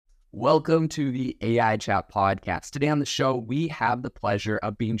Welcome to the AI Chat podcast. Today on the show, we have the pleasure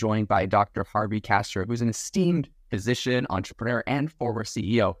of being joined by Dr. Harvey Castro, who's an esteemed physician, entrepreneur, and former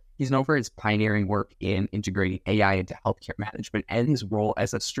CEO. He's known for his pioneering work in integrating AI into healthcare management and his role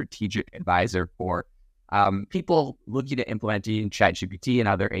as a strategic advisor for people looking to implementing ChatGPT and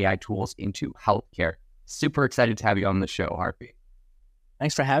other AI tools into healthcare. Super excited to have you on the show, Harvey.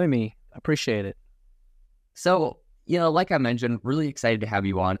 Thanks for having me. I appreciate it. So, like I mentioned, really excited to have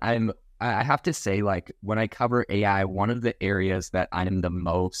you on. I have to say, when I cover AI, one of the areas that I'm the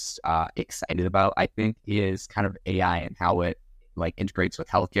most excited about, I think, is kind of AI and how it integrates with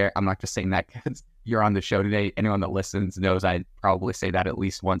healthcare. I'm not just saying that because you're on the show today. Anyone that listens knows I probably say that at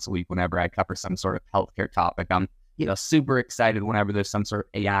least once a week whenever I cover some sort of healthcare topic. I'm, super excited whenever there's some sort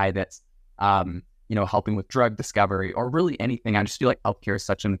of AI that's, helping with drug discovery or really anything. I just feel like healthcare is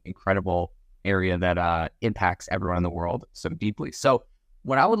such an incredible area that impacts everyone in the world so deeply. So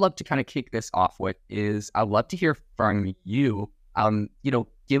what I would love to kind of kick this off with is I'd love to hear from you.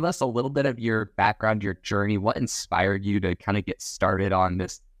 Give us a little bit of your background, your journey, what inspired you to kind of get started on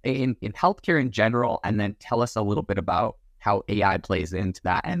this in healthcare in general, and then tell us a little bit about how AI plays into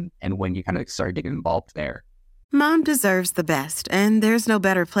that and when you kind of started getting involved there. Mom deserves the best, and there's no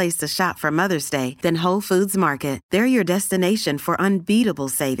better place to shop for Mother's Day than Whole Foods Market. They're your destination for unbeatable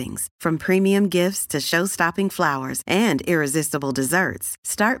savings, from premium gifts to show-stopping flowers and irresistible desserts.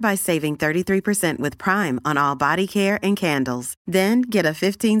 Start by saving 33% with Prime on all body care and candles. Then get a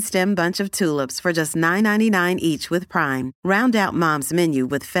 15-stem bunch of tulips for just $9.99 each with Prime. Round out Mom's menu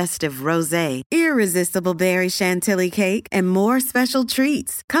with festive rosé, irresistible berry chantilly cake, and more special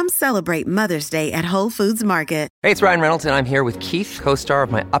treats. Come celebrate Mother's Day at Whole Foods Market. Hey, it's Ryan Reynolds, and I'm here with Keith, co-star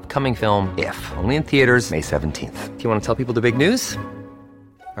of my upcoming film, If, only in theaters May 17th. Do you want to tell people the big news?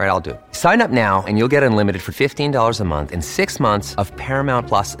 All right, I'll do it. Sign up now and you'll get unlimited for $15 a month and 6 months of Paramount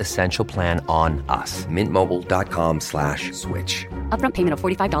Plus Essential Plan on us. MintMobile.com/switch. Upfront payment of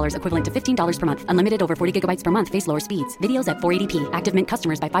 $45 equivalent to $15 per month. Unlimited over 40 gigabytes per month. Face lower speeds. Videos at 480p. Active Mint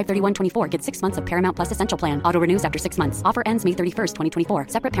customers by 531.24 get 6 months of Paramount Plus Essential Plan. Auto renews after 6 months. Offer ends May 31st, 2024.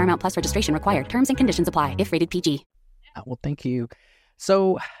 Separate Paramount Plus registration required. Terms and conditions apply if rated PG. Well, thank you.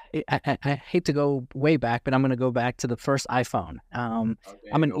 So I hate to go way back, but I'm going to go back to the first iPhone. I'm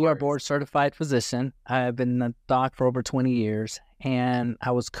an ER board certified physician. I've been a doc for over 20 years, and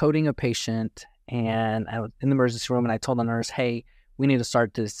I was coding a patient, and I was in the emergency room, and I told the nurse, hey, we need to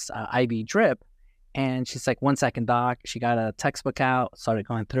start this IV drip. And she's like, 1 second, doc. She got a textbook out, started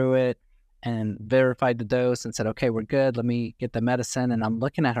going through it, and verified the dose and said, okay, we're good. Let me get the medicine. And I'm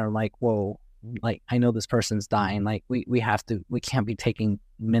looking at her like, whoa. I know this person's dying. We can't be taking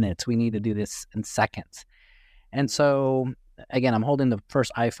minutes. We need to do this in seconds. And so, again, I'm holding the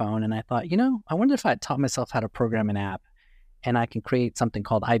first iPhone, and I thought, I wonder if I taught myself how to program an app and I can create something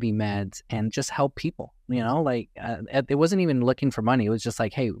called IV Meds and just help people, it wasn't even looking for money. It was just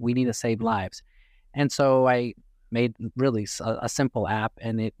like, hey, we need to save lives. And so I made really a simple app,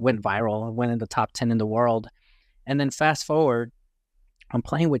 and it went viral. It went in the top 10 in the world. And then fast forward, I'm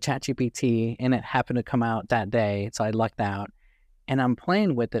playing with ChatGPT, and it happened to come out that day, so I lucked out. And I'm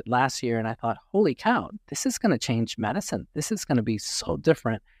playing with it last year, and I thought, holy cow, this is going to change medicine. This is going to be so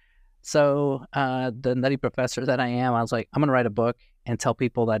different. So the nutty professor that I am, I was like, I'm going to write a book and tell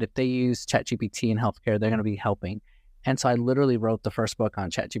people that if they use ChatGPT in healthcare, they're going to be helping. And so I literally wrote the first book on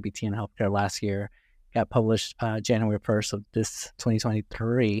ChatGPT in healthcare last year, got published January 1st of this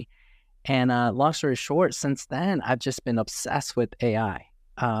 2023. And long story short, since then, I've just been obsessed with AI.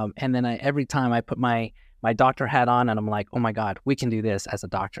 And then every time I put my doctor hat on, and I'm like, oh my God, we can do this as a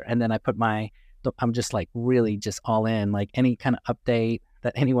doctor. And then I put I'm just really just all in, any kind of update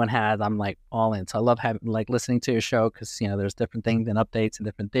that anyone has, I'm all in. So I love listening to your show because, there's different things and updates and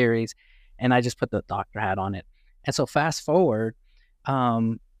different theories. And I just put the doctor hat on it. And so fast forward,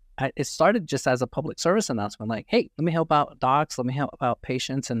 it started just as a public service announcement, hey, let me help out docs, let me help out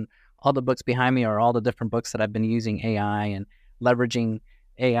patients. And all the books behind me are all the different books that I've been using AI and leveraging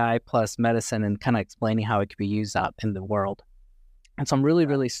AI plus medicine and kind of explaining how it could be used out in the world. And so I'm really,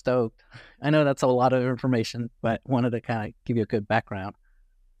 really stoked. I know that's a lot of information, but wanted to kind of give you a good background.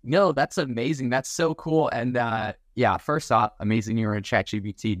 No, that's amazing. That's so cool. And first off, amazing you're in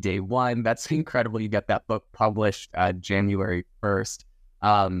ChatGPT day one. That's incredible. You got that book published January 1st.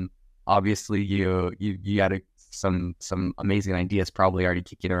 Obviously, you got some amazing ideas probably already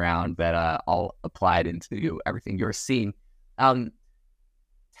kicking around that all applied into everything you're seeing.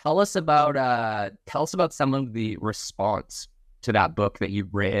 Tell us about some of the response to that book that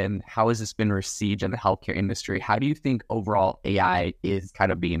you've written. How has this been received in the healthcare industry? How do you think overall AI is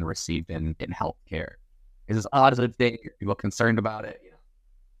kind of being received in healthcare? Is this a positive thing? Are people concerned about it?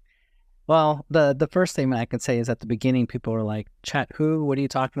 Well, the first thing I can say is at the beginning, people were like, "Chat who? What are you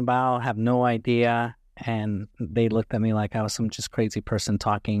talking about? I have no idea." And they looked at me like I was some just crazy person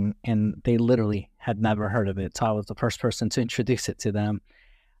talking, and they literally had never heard of it. So I was the first person to introduce it to them.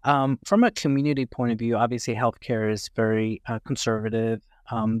 From a community point of view, obviously healthcare is very conservative.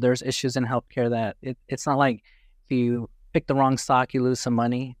 There's issues in healthcare that it's not like if you pick the wrong stock, you lose some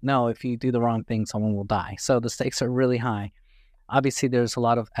money. No, if you do the wrong thing, someone will die. So the stakes are really high. Obviously, there's a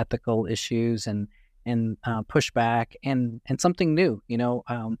lot of ethical issues and pushback and something new.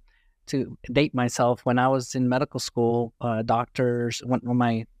 To date myself, when I was in medical school, doctors, when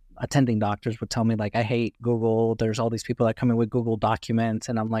my attending doctors would tell me like, I hate Google. There's all these people that come in with Google documents.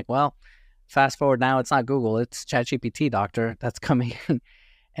 And I'm like, well, fast forward now, it's not Google, it's ChatGPT, doctor, that's coming in.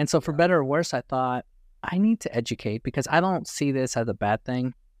 And so for better or worse, I thought I need to educate because I don't see this as a bad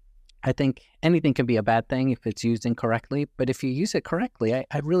thing. I think anything can be a bad thing if it's used incorrectly. But if you use it correctly,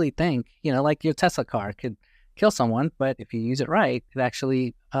 I really think, like your Tesla car could kill someone, but if you use it right, it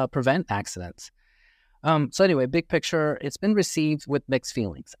actually prevent accidents. So anyway, big picture, it's been received with mixed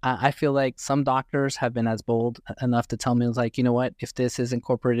feelings. I feel like some doctors have been as bold enough to tell me, like, you know what, if this is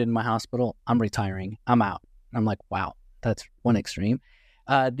incorporated in my hospital, I'm retiring, I'm out. I'm like, wow, that's one extreme.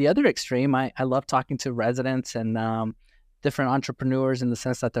 The other extreme, I love talking to residents and different entrepreneurs in the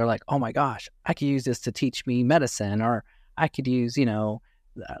sense that they're like, oh my gosh, I could use this to teach me medicine, or I could use,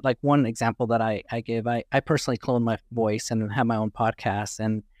 like one example that I give, I personally clone my voice and have my own podcast.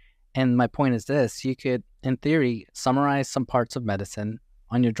 And my point is this: you could, in theory, summarize some parts of medicine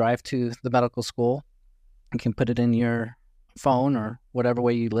on your drive to the medical school. You can put it in your phone or whatever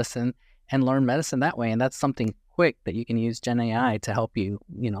way you listen and learn medicine that way. And that's something quick that you can use Gen AI to help you,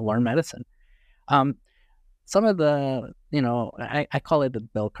 learn medicine. Some of the, I call it the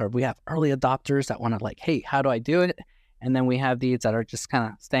bell curve. We have early adopters that want to like, hey, how do I do it? And then we have these that are just kind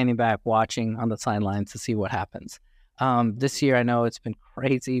of standing back, watching on the sidelines to see what happens. This year, I know it's been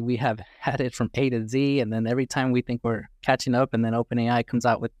crazy. We have had it from A to Z, and then every time we think we're catching up, and then OpenAI comes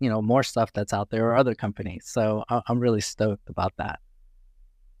out with, more stuff that's out there or other companies. So I'm really stoked about that.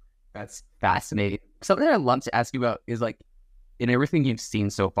 That's fascinating. Something I'd love to ask you about is like, in everything you've seen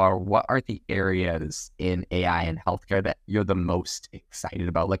so far, what are the areas in AI and healthcare that you're the most excited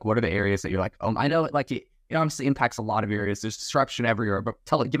about? Like, what are the areas that you're like, oh, I know it, like, it obviously impacts a lot of areas. There's disruption everywhere, but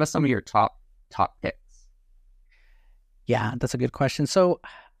give us some of your top picks. Yeah, that's a good question. So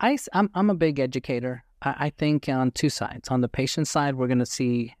I'm a big educator. I think on two sides. On the patient side, we're going to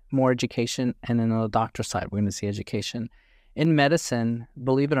see more education, and then on the doctor side, we're going to see education. In medicine,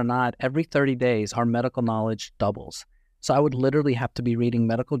 believe it or not, every 30 days, our medical knowledge doubles. So I would literally have to be reading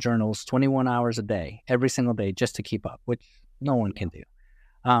medical journals 21 hours a day, every single day, just to keep up, which no one can do.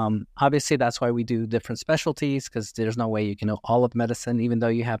 Obviously, that's why we do different specialties, because there's no way you can know all of medicine. Even though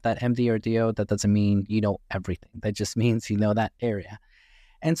you have that MD or DO, that doesn't mean you know everything. That just means you know that area.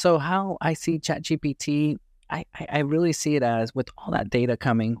 And so how I see ChatGPT, I really see it as, with all that data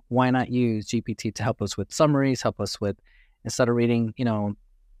coming, why not use GPT to help us with summaries, help us with, instead of reading,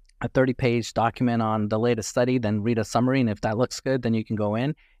 a 30-page document on the latest study, then read a summary. And if that looks good, then you can go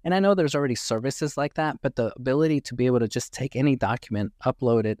in. And I know there's already services like that, but the ability to be able to just take any document,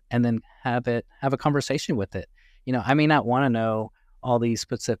 upload it, and then have a conversation with it. I may not want to know all these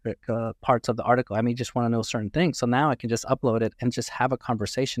specific parts of the article. I may just want to know certain things. So now I can just upload it and just have a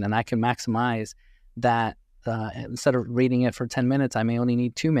conversation, and I can maximize that. Instead of reading it for 10 minutes, I may only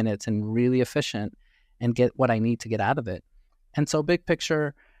need 2 minutes, and really efficient and get what I need to get out of it. And so big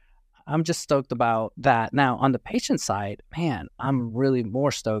picture, I'm just stoked about that. Now, on the patient side, man, I'm really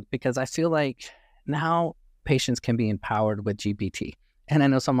more stoked because I feel like now patients can be empowered with GPT. And I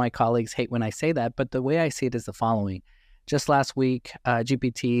know some of my colleagues hate when I say that, but the way I see it is the following. Just last week,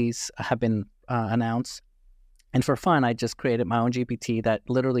 GPTs have been announced. And for fun, I just created my own GPT that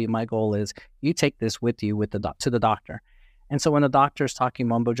literally my goal is you take this with you to the doctor. And so when the doctor is talking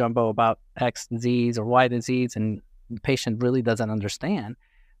mumbo jumbo about X disease or Y disease and the patient really doesn't understand,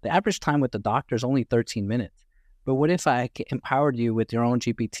 the average time with the doctor is only 13 minutes. But what if I empowered you with your own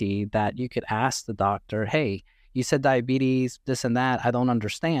GPT that you could ask the doctor, hey, you said diabetes, this and that, I don't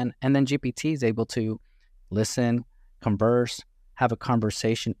understand. And then GPT is able to listen, converse, have a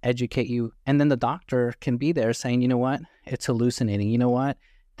conversation, educate you. And then the doctor can be there saying, you know what, it's hallucinating. You know what,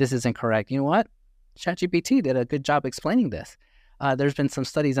 this isn't correct. You know what, ChatGPT did a good job explaining this. There's been some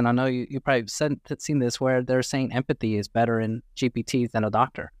studies, and I know you probably seen this, where they're saying empathy is better in GPTs than a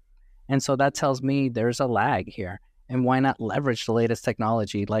doctor. And so that tells me there's a lag here. And why not leverage the latest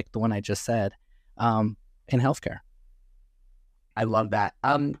technology like the one I just said in healthcare? I love that.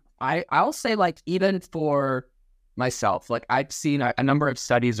 I'll say, like, even for myself. Like I've seen a number of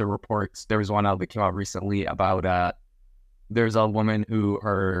studies or reports. There was one out that came out recently about there's a woman who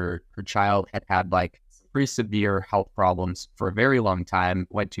her child had like pretty severe health problems for a very long time,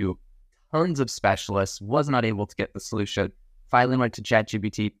 went to tons of specialists, was not able to get the solution, finally went to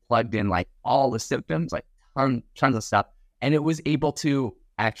ChatGPT, plugged in like all the symptoms, like tons of stuff, and it was able to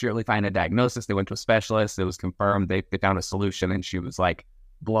accurately find a diagnosis. They went to a specialist, it was confirmed, they found a solution, and she was like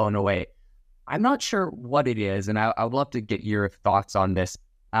blown away. I'm not sure what it is, and I would love to get your thoughts on this.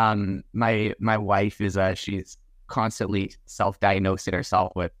 My wife is she's constantly self-diagnosing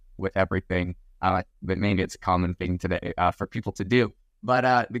herself with everything, but maybe it's a common thing today for people to do.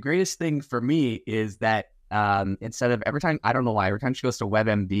 But the greatest thing for me is that instead of every time, I don't know why, every time she goes to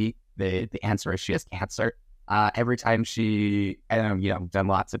WebMD, the answer is she has cancer. Every time she, done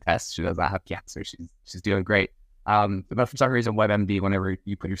lots of tests, she does not have cancer. She's doing great. But for some reason, WebMD, whenever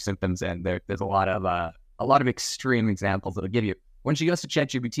you put your symptoms in, there's a lot of extreme examples it'll give you. When she goes to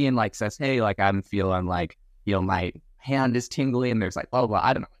ChatGPT and like says, hey, like I'm feeling like, my hand is tingly, and there's like, blah, blah, blah,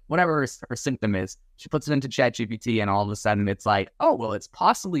 I don't know, whatever her symptom is, she puts it into ChatGPT, and all of a sudden it's like, oh, well, it's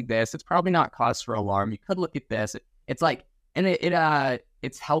possibly this. It's probably not cause for alarm. You could look at this. It's like, and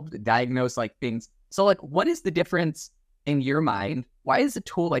it's helped diagnose like things. So like, what is the difference in your mind? Why is a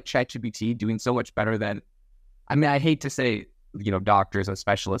tool like ChatGPT doing so much better than, I mean, I hate to say, doctors or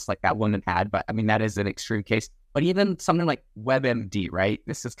specialists like that woman had, but I mean, that is an extreme case. But even something like WebMD, right?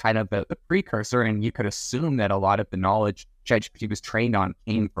 This is kind of the precursor, and you could assume that a lot of the knowledge ChatGPT was trained on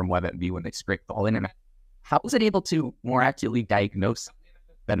came from WebMD when they scraped the whole internet. How was it able to more accurately diagnose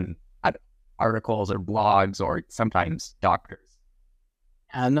than articles or blogs or sometimes doctors?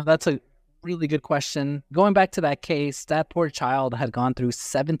 No, that's a really good question. Going back to that case, that poor child had gone through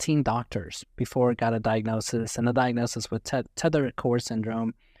 17 doctors before it got a diagnosis, and the diagnosis with tethered cord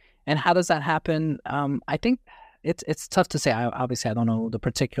syndrome. And how does that happen? I think it's tough to say. Obviously, I don't know the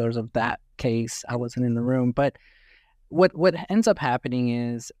particulars of that case. I wasn't in the room. But what ends up happening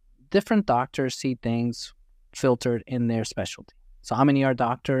is different doctors see things filtered in their specialty. So I'm an ER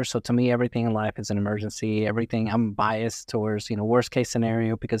doctor. So to me, everything in life is an emergency. Everything, I'm biased towards, worst case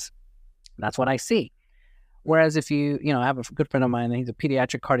scenario because that's what I see. Whereas if I have a good friend of mine, he's a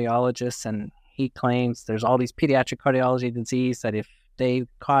pediatric cardiologist, and he claims there's all these pediatric cardiology disease that if they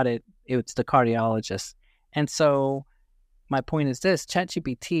caught it, it's the cardiologist. And so my point is this: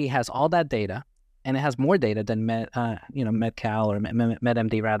 ChatGPT has all that data, and it has more data than MedCal or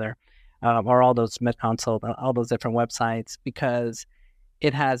MedMD rather, or all those MedConsult, all those different websites, because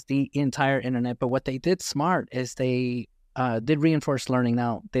it has the entire internet. But what they did smart is they did reinforced learning.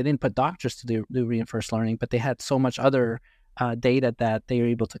 Now, they didn't put doctors to do reinforced learning, but they had so much other data that they were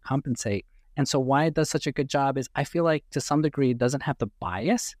able to compensate. And so why it does such a good job is I feel like to some degree it doesn't have the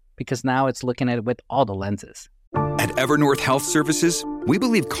bias because now it's looking at it with all the lenses. At Evernorth Health Services, we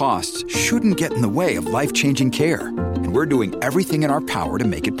believe costs shouldn't get in the way of life-changing care. And we're doing everything in our power to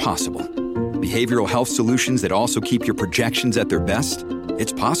make it possible. Behavioral health solutions that also keep your projections at their best?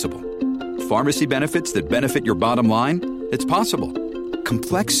 It's possible. Pharmacy benefits that benefit your bottom line? It's possible.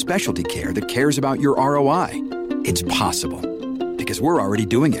 Complex specialty care that cares about your ROI? It's possible. Because we're already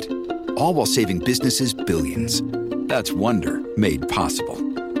doing it. All while saving businesses billions. That's Wonder made possible.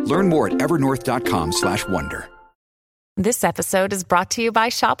 Learn more at evernorth.com/wonder. This episode is brought to you by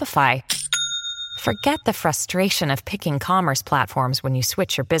Shopify. Forget the frustration of picking commerce platforms when you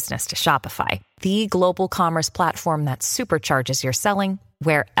switch your business to Shopify, the global commerce platform that supercharges your selling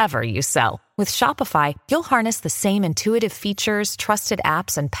wherever you sell. With Shopify, you'll harness the same intuitive features, trusted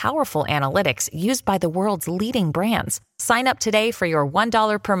apps, and powerful analytics used by the world's leading brands. Sign up today for your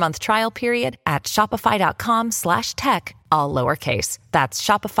 $1 per month trial period at shopify.com/tech, all lowercase. That's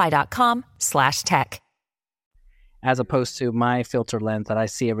shopify.com/tech. As opposed to my filter lens that I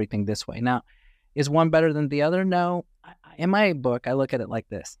see everything this way. Now, is one better than the other? No. In my book, I look at it like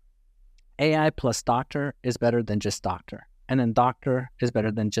this. AI plus doctor is better than just doctor. And then doctor is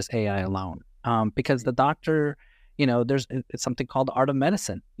better than just AI alone. Because the doctor, it's something called the art of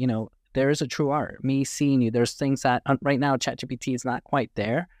medicine. There is a true art. Me seeing you, there's things that right now ChatGPT is not quite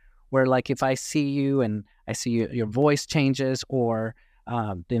there. Where like if I see you and I see your voice changes or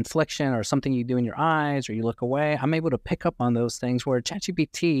the inflection or something you do in your eyes or you look away, I'm able to pick up on those things where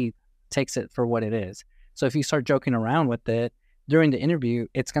ChatGPT takes it for what it is. So if you start joking around with it during the interview,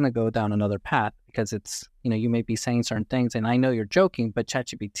 it's going to go down another path because it's, you may be saying certain things and I know you're joking, but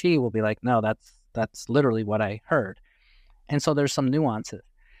ChatGPT will be like, no, that's literally what I heard. And so there's some nuances.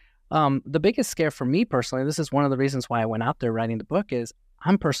 The biggest scare for me personally, this is one of the reasons why I went out there writing the book, is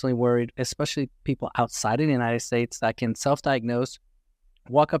I'm personally worried, especially people outside of the United States that can self-diagnose,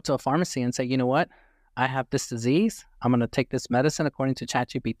 walk up to a pharmacy and say, you know what, I have this disease. I'm going to take this medicine according to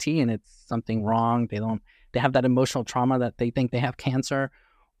ChatGPT, and it's something wrong. They have that emotional trauma that they think they have cancer,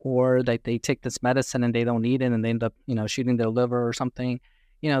 or that they take this medicine and they don't need it and they end up, shooting their liver or something.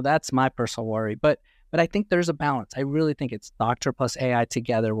 That's my personal worry. But I think there's a balance. I really think it's doctor plus AI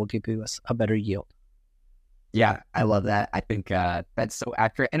together will give you a better yield. Yeah, I love that. I think that's so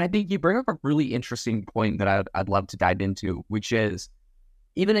accurate. And I think you bring up a really interesting point that I'd love to dive into, which is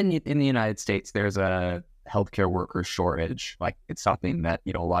even in the United States, there's a healthcare worker shortage. Like, it's something that,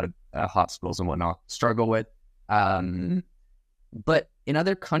 a lot of hospitals and whatnot struggle with. But in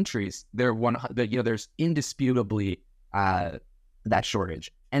other countries, there's indisputably that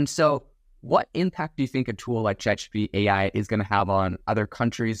shortage. And so what impact do you think a tool like ChatGPT AI is going to have on other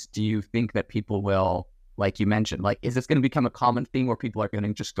countries? Do you think that people will, like you mentioned, is this going to become a common thing where people are going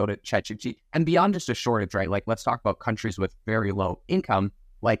to just go to ChatGPT? And beyond just a shortage, right? Like, let's talk about countries with very low income.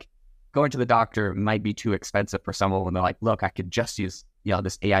 Like, going to the doctor might be too expensive for someone when they're like, look, I could just use,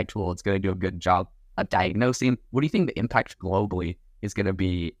 this AI tool. It's going to do a good job of diagnosing. What do you think the impact globally is going to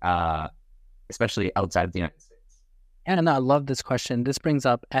be, especially outside of the United States? And I love this question. This brings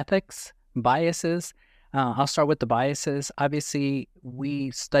up ethics, biases. I'll start with the biases. Obviously,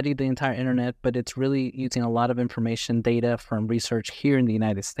 we study the entire internet, but it's really using a lot of information, data from research here in the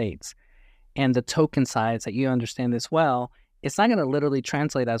United States. And the token size, that you understand this well, it's not going to literally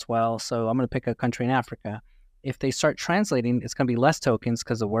translate as well. So I'm going to pick a country in Africa. If they start translating, it's going to be less tokens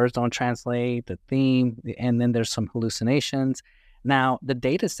because the words don't translate, the theme, and then there's some hallucinations. Now, the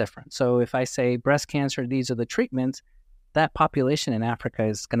data is different. So if I say breast cancer, these are the treatments, that population in Africa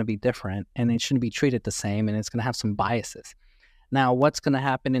is going to be different, and it shouldn't be treated the same, and it's going to have some biases. Now, what's going to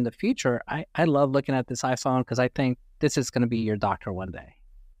happen in the future? I love looking at this iPhone because I think this is going to be your doctor one day.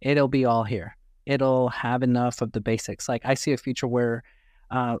 It'll be all here. It'll have enough of the basics. Like, I see a future where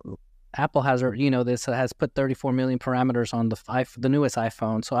Apple has, this has put 34 million parameters on the newest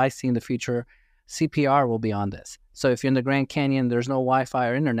iPhone. So I see in the future CPR will be on this. So if you're in the Grand Canyon, there's no Wi-Fi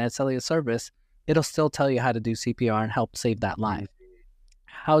or internet, cellular service, it'll still tell you how to do CPR and help save that life.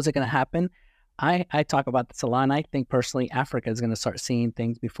 How is it going to happen? I talk about this a lot, and I think personally Africa is going to start seeing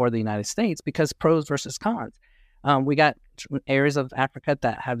things before the United States because pros versus cons. We got areas of Africa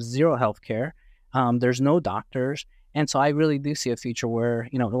that have zero healthcare. There's no doctors. And so I really do see a future where,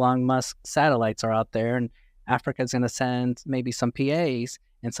 Elon Musk satellites are out there, and Africa is going to send maybe some PAs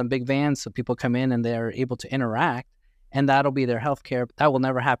and some big vans so people come in and they're able to interact, and that'll be their healthcare. That will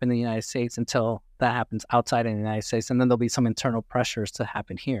never happen in the United States until that happens outside of the United States, and then there'll be some internal pressures to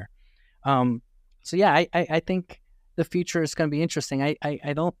happen here. So yeah, I think the future is going to be interesting.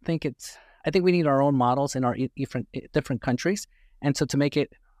 I don't think I think we need our own models in our different countries, and so to make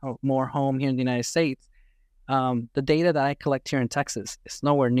it more home here in the United States, the data that I collect here in Texas is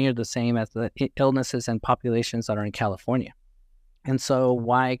nowhere near the same as the illnesses and populations that are in California. And so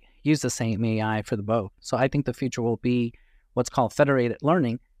why use the same AI for the both? So I think the future will be what's called federated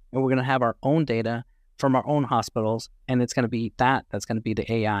learning, and we're going to have our own data from our own hospitals, and it's going to be that's going to be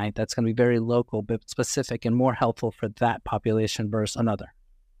the AI that's going to be very local but specific and more helpful for that population versus another.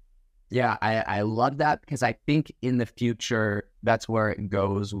 Yeah, I love that because I think in the future, that's where it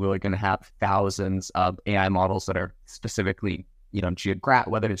goes. We're going to have thousands of AI models that are specifically,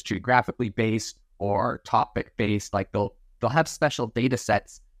 whether it's geographically based or topic based. Like they'll have special data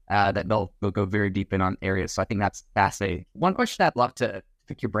sets that they'll go very deep in on areas. So I think that's fascinating. One question I'd love to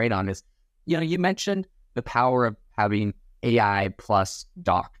pick your brain on is, you mentioned the power of having AI plus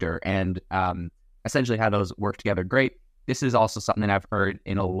doctor and essentially how those work together. Great. This is also something I've heard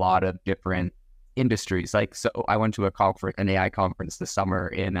in a lot of different industries. So I went to an AI conference this summer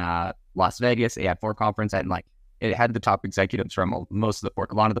in Las Vegas, AI4 conference, and it had the top executives from a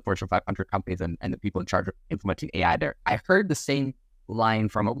lot of the Fortune 500 companies and the people in charge of implementing AI there. I heard the same line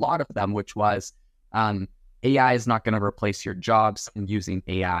from a lot of them, which was AI is not going to replace your jobs, and using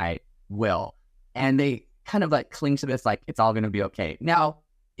AI will. And they kind of cling to this, it's all going to be okay. Now,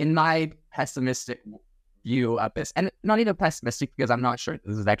 in my pessimistic view of this, and not even pessimistic because I'm not sure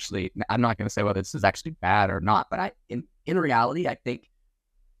this is actually, I'm not going to say whether this is actually bad or not, but in reality, I think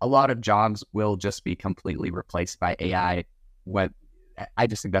a lot of jobs will just be completely replaced by AI. I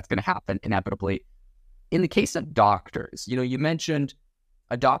just think that's going to happen inevitably. In the case of doctors, you mentioned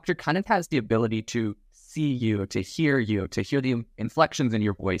a doctor kind of has the ability to see you, to hear the inflections in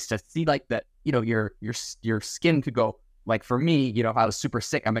your voice, to see that, your skin could go, for me, if I was super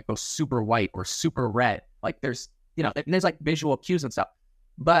sick, I might go super white or super red. There's visual cues and stuff.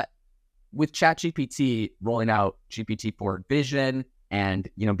 But with ChatGPT rolling out GPT-4 vision and,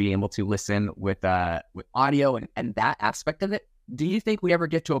 being able to listen with audio and that aspect of it, do you think we ever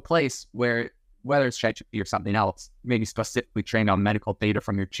get to a place where whether it's ChatGPT or something else, maybe specifically trained on medical data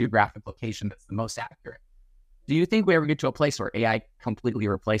from your geographic location that's the most accurate. Do you think we ever get to a place where AI completely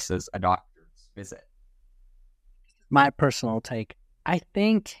replaces a doctor's visit? My personal take, I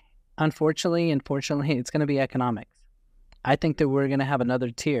think, unfortunately, it's going to be economics. I think that we're going to have another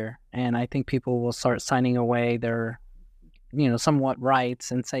tier, and I think people will start signing away their, somewhat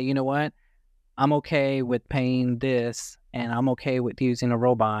rights and say, you know what, I'm okay with paying this, and I'm okay with using a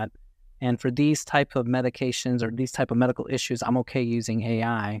robot. And for these type of medications or these type of medical issues, I'm okay using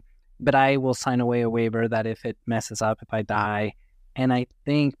AI. But I will sign away a waiver that if it messes up, if I die. And I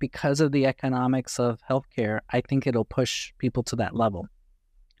think because of the economics of healthcare, I think it'll push people to that level.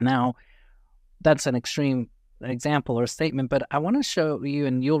 Now, that's an extreme example or statement, but I want to show you,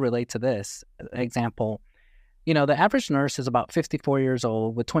 and you'll relate to this example. The average nurse is about 54 years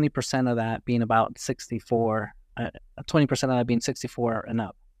old, with 20% of that being about 64, 20% of that being 64 and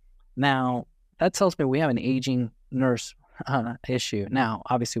up. Now, that tells me we have an aging nurse issue. Now,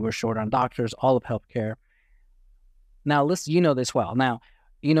 obviously, we're short on doctors, all of healthcare. Now, listen, you know this well. Now,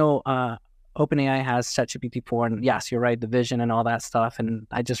 OpenAI has ChatGPT 4, and yes, you're right, the vision and all that stuff. And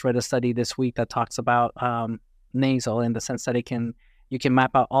I just read a study this week that talks about nasal, in the sense that you can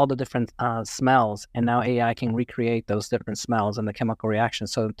map out all the different smells, and now AI can recreate those different smells and the chemical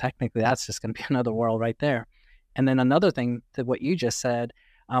reactions. So technically, that's just going to be another world right there. And then another thing to what you just said,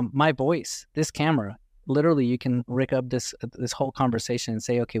 my voice, this camera, literally you can rig up this whole conversation and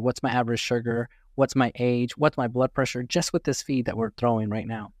say, okay, what's my average sugar? What's my age? What's my blood pressure? Just with this feed that we're throwing right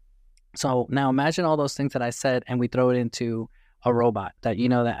now. So now imagine all those things that I said, and we throw it into a robot that,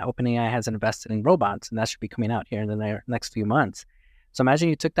 that OpenAI has invested in robots, and that should be coming out here in the next few months. So imagine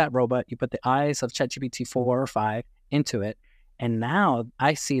you took that robot, you put the eyes of ChatGPT 4 or 5 into it, and now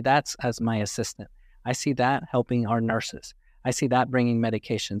I see that as my assistant. I see that helping our nurses. I see that bringing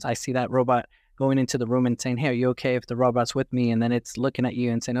medications. I see that robot going into the room and saying, hey, are you okay if the robot's with me? And then it's looking at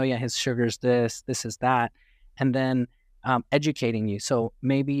you and saying, oh yeah, his sugar's this is that. And then educating you. So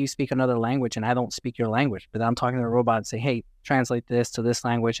maybe you speak another language and I don't speak your language, but I'm talking to a robot and say, hey, translate this to this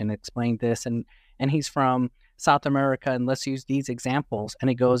language and explain this. And he's from South America, and let's use these examples. And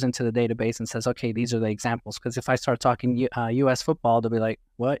it goes into the database and says, okay, these are the examples. Because if I start talking U.S. football, they'll be like,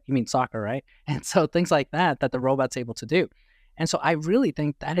 what? You mean soccer, right? And so things like that the robot's able to do. And so I really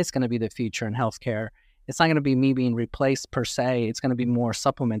think that is going to be the future in healthcare. It's not going to be me being replaced per se. It's going to be more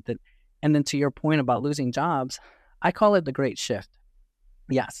supplemented. And then to your point about losing jobs, I call it the great shift.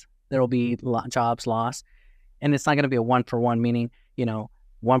 Yes, there will be jobs lost. And it's not going to be a one-for-one, meaning,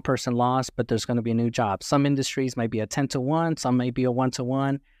 one person lost, but there's going to be a new job. Some industries might be a 10-to-1, some may be a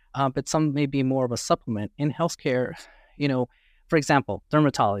 1-to-1, but some may be more of a supplement. In healthcare, for example,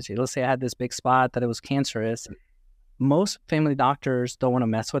 dermatology. Let's say I had this big spot that it was cancerous. Most family doctors don't want to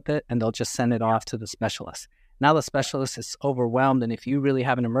mess with it, and they'll just send it off to the specialist. Now the specialist is overwhelmed, and if you really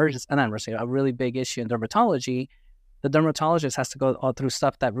have an emergency, a really big issue in dermatology, the dermatologist has to go all through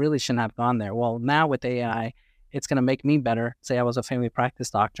stuff that really shouldn't have gone there. Well, now with AI, it's going to make me better. Say I was a family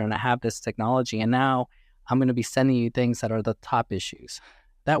practice doctor and I have this technology, and now I'm going to be sending you things that are the top issues.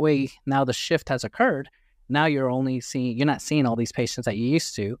 That way, now the shift has occurred. Now you're not seeing all these patients that you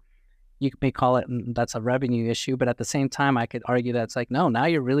used to. You may call it, that's a revenue issue, but at the same time, I could argue that it's like, no, now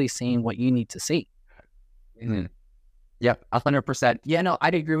you're really seeing what you need to see. Mm-hmm. Yep, 100%. Yeah, no,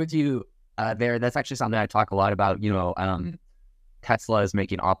 I'd agree with you there. That's actually something I talk a lot about. Tesla is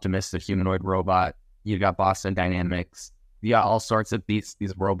making Optimus a humanoid robot. You got Boston Dynamics. You got all sorts of these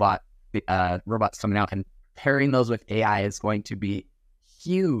robots coming out, and pairing those with AI is going to be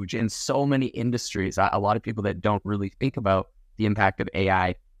huge in so many industries. A lot of people that don't really think about the impact of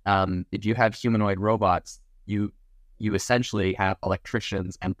AI. If you have humanoid robots, you essentially have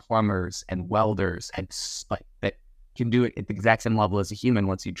electricians and plumbers and welders and that can do it at the exact same level as a human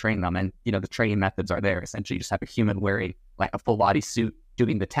once you train them. And the training methods are there. Essentially, you just have a human wearing like a full body suit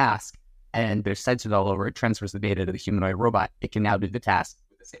doing the task, and there's sensors all over. It transfers the data to the humanoid robot. It can now do the task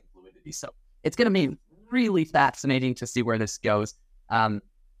with the same fluidity. So it's going to be really fascinating to see where this goes.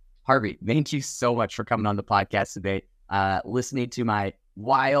 Harvey, thank you so much for coming on the podcast today, listening to my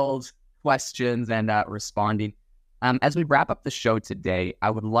wild questions and responding. As we wrap up the show today,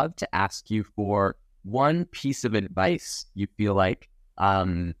 I would love to ask you for one piece of advice you feel like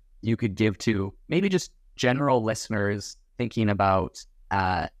you could give to maybe just general listeners thinking about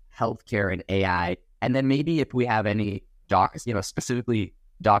healthcare and AI, and then maybe if we have any docs, specifically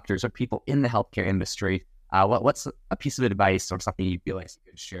doctors or people in the healthcare industry, what's a piece of advice or something you feel like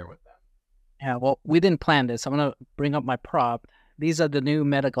you could share with them? Yeah, well, we didn't plan this. I'm going to bring up my prop. These are the new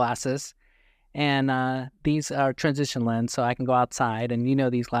Meta glasses, And these are transition lens, so I can go outside, and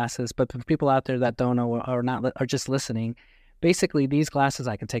these glasses. But for people out there that don't know or not are just listening, basically these glasses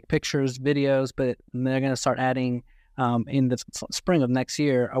I can take pictures, videos, but they're going to start adding in the spring of next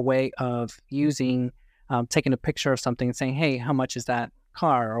year a way of using taking a picture of something and saying, hey, how much is that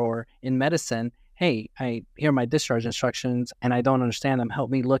car? Or in medicine, hey, I hear my discharge instructions and I don't understand them. Help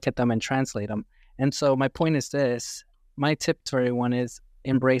me look at them and translate them. And so my point is this. My tip to everyone is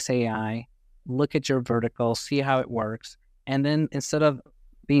embrace AI, look at your vertical, see how it works, and then instead of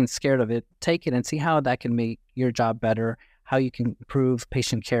being scared of it, take it and see how that can make your job better, how you can improve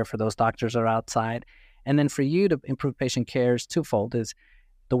patient care for those doctors that are outside. And then for you to improve patient care is twofold, is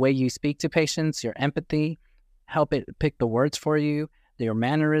the way you speak to patients, your empathy, help it pick the words for you, your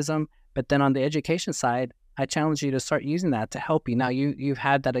mannerism. But then on the education side, I challenge you to start using that to help you. Now, you've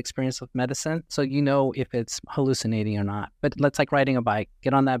had that experience with medicine, so you know if it's hallucinating or not. But let's like riding a bike.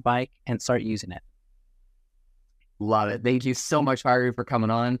 Get on that bike and start using it. Love it. Thank you so much, Harvey, for coming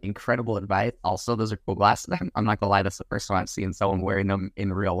on. Incredible advice. Also, those are cool glasses. I'm not going to lie, that's the first time I've seen someone wearing them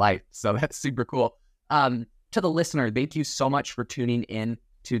in real life. So that's super cool. To the listener, thank you so much for tuning in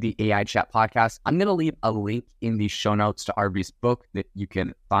to the AI Chat podcast. I'm going to leave a link in the show notes to Harvey's book that you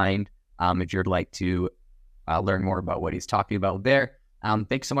can find if you'd like to learn more about what he's talking about there.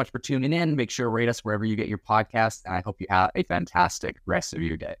 Thanks so much for tuning in. Make sure to rate us wherever you get your podcast. And I hope you have a fantastic rest of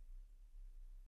your day.